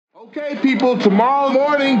Okay, people, tomorrow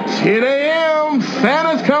morning, 10 a.m.,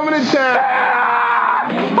 Santa's coming to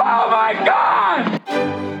town. Oh, my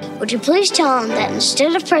God! Would you please tell him that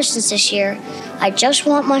instead of presents this year, I just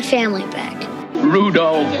want my family back?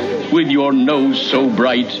 Rudolph, with your nose so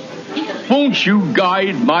bright, won't you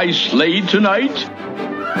guide my sleigh tonight?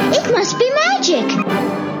 It must be magic.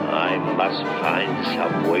 I must find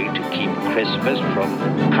some way to keep Christmas from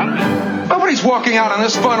coming. Nobody's walking out on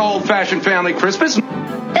this fun, old-fashioned family Christmas.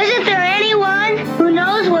 Isn't there anyone who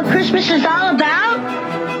knows what Christmas is all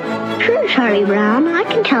about? Sure, Charlie Brown. I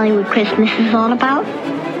can tell you what Christmas is all about.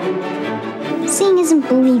 Seeing isn't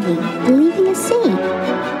believing. Believing is seeing.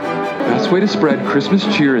 Best way to spread Christmas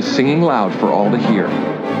cheer is singing loud for all to hear.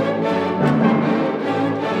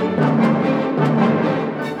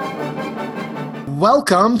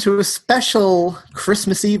 Welcome to a special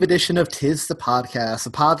Christmas Eve edition of Tis the Podcast,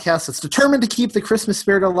 a podcast that's determined to keep the Christmas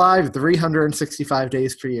spirit alive 365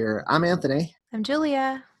 days per year. I'm Anthony. I'm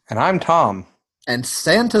Julia. And I'm Tom. And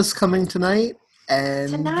Santa's coming tonight.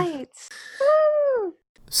 Woo!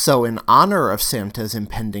 So in honor of Santa's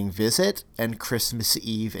impending visit and Christmas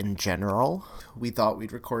Eve in general, we thought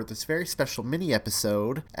we'd record this very special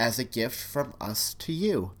mini-episode as a gift from us to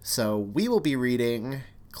you. So we will be reading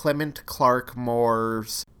Clement Clarke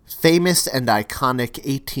Moore's famous and iconic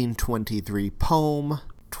 1823 poem,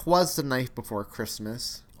 Twas the Night Before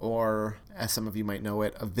Christmas, or, as some of you might know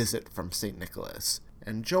it, A Visit from St. Nicholas.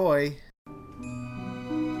 Enjoy!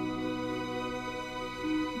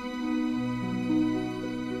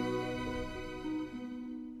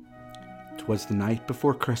 "'Twas the night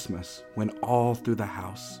before Christmas, when all through the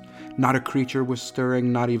house not a creature was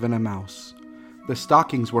stirring, not even a mouse. The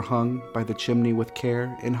stockings were hung by the chimney with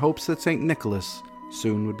care, in hopes that St. Nicholas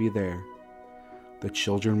soon would be there. The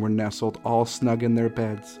children were nestled all snug in their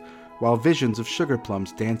beds, while visions of sugar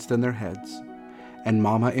plums danced in their heads. And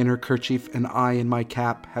Mama in her kerchief and I in my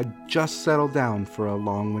cap had just settled down for a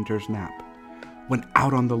long winter's nap, when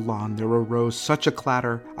out on the lawn there arose such a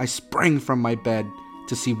clatter, I sprang from my bed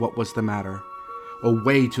to see what was the matter.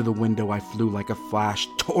 Away to the window I flew like a flash,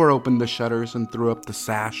 tore open the shutters and threw up the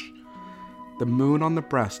sash. The moon on the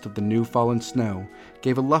breast of the new-fallen snow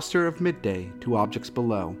gave a luster of midday to objects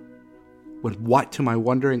below, when what to my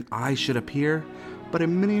wondering eyes should appear but a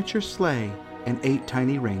miniature sleigh and 8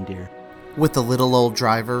 tiny reindeer. With the little old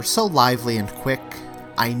driver so lively and quick,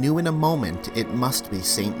 I knew in a moment it must be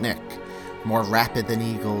St. Nick. More rapid than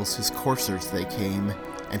eagles, his coursers they came,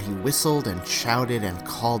 and he whistled and shouted and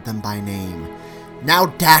called them by name. Now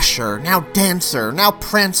Dasher, now Dancer, now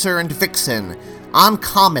Prancer and Vixen, on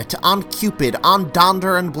Comet, on Cupid, on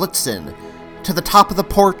Donder and Blitzen, to the top of the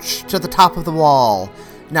porch, to the top of the wall,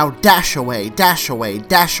 now dash away, dash away,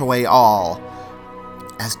 dash away all.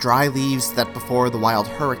 As dry leaves that before the wild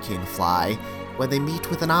hurricane fly, when they meet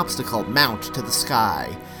with an obstacle mount to the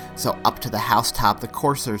sky, so up to the housetop the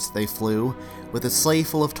coursers they flew, with a sleigh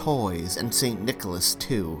full of toys, and St. Nicholas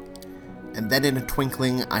too. And then in a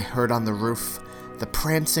twinkling I heard on the roof the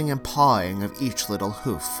prancing and pawing of each little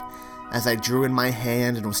hoof. As I drew in my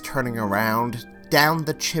hand and was turning around, down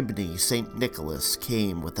the chimney St. Nicholas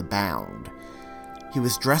came with a bound. He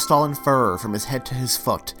was dressed all in fur from his head to his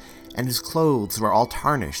foot, and his clothes were all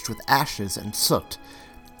tarnished with ashes and soot.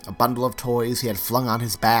 A bundle of toys he had flung on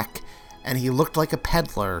his back, and he looked like a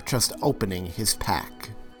peddler just opening his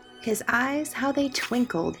pack. His eyes, how they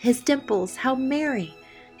twinkled, his dimples, how merry.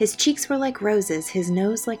 His cheeks were like roses, his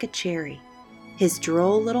nose like a cherry. His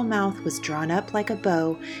droll little mouth was drawn up like a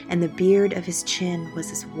bow, and the beard of his chin was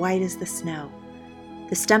as white as the snow.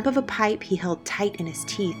 The stump of a pipe he held tight in his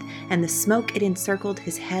teeth, and the smoke it encircled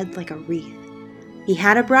his head like a wreath. He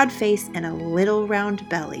had a broad face and a little round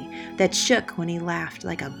belly that shook when he laughed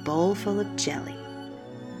like a bowl full of jelly.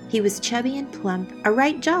 He was chubby and plump, a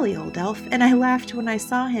right jolly old elf, and I laughed when I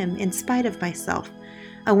saw him in spite of myself.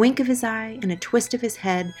 A wink of his eye and a twist of his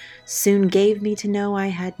head soon gave me to know I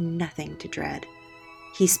had nothing to dread.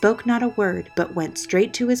 He spoke not a word, but went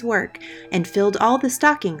straight to his work, and filled all the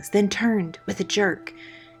stockings, then turned with a jerk,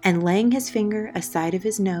 and laying his finger aside of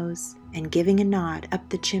his nose, and giving a nod up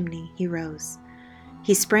the chimney, he rose.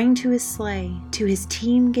 He sprang to his sleigh, to his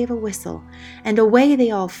team gave a whistle, and away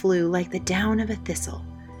they all flew like the down of a thistle.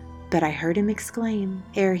 But I heard him exclaim,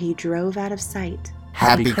 ere he drove out of sight,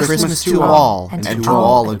 Happy Christmas to all, and to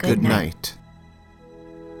all a good night.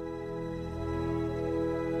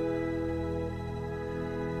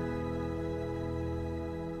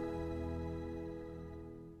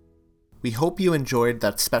 We hope you enjoyed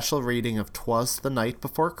that special reading of 'Twas the Night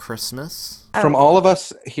Before Christmas. From all of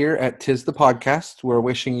us here at Tis the Podcast, we're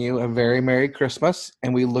wishing you a very Merry Christmas,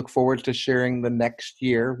 and we look forward to sharing the next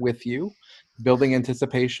year with you. building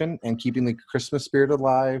anticipation and keeping the Christmas spirit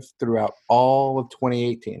alive throughout all of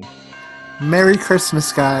 2018. Merry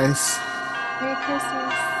Christmas, guys. Merry Christmas.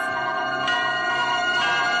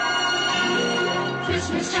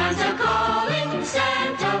 Christmas chimes are calling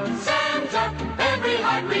Santa, Santa. Every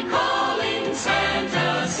heart recalling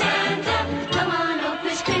Santa, Santa. Come on,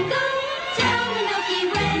 Opus Kringle, down the Milky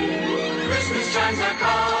Way. Christmas chimes are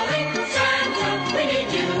calling Santa. We need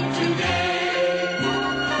you today.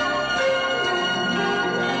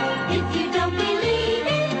 If you don't believe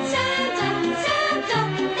in Santa, Santa,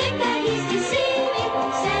 think that he's deceiving.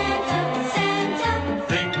 Santa, Santa.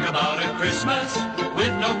 Think about a Christmas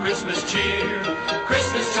with no Christmas cheer.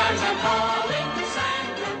 Christmas chimes are calling.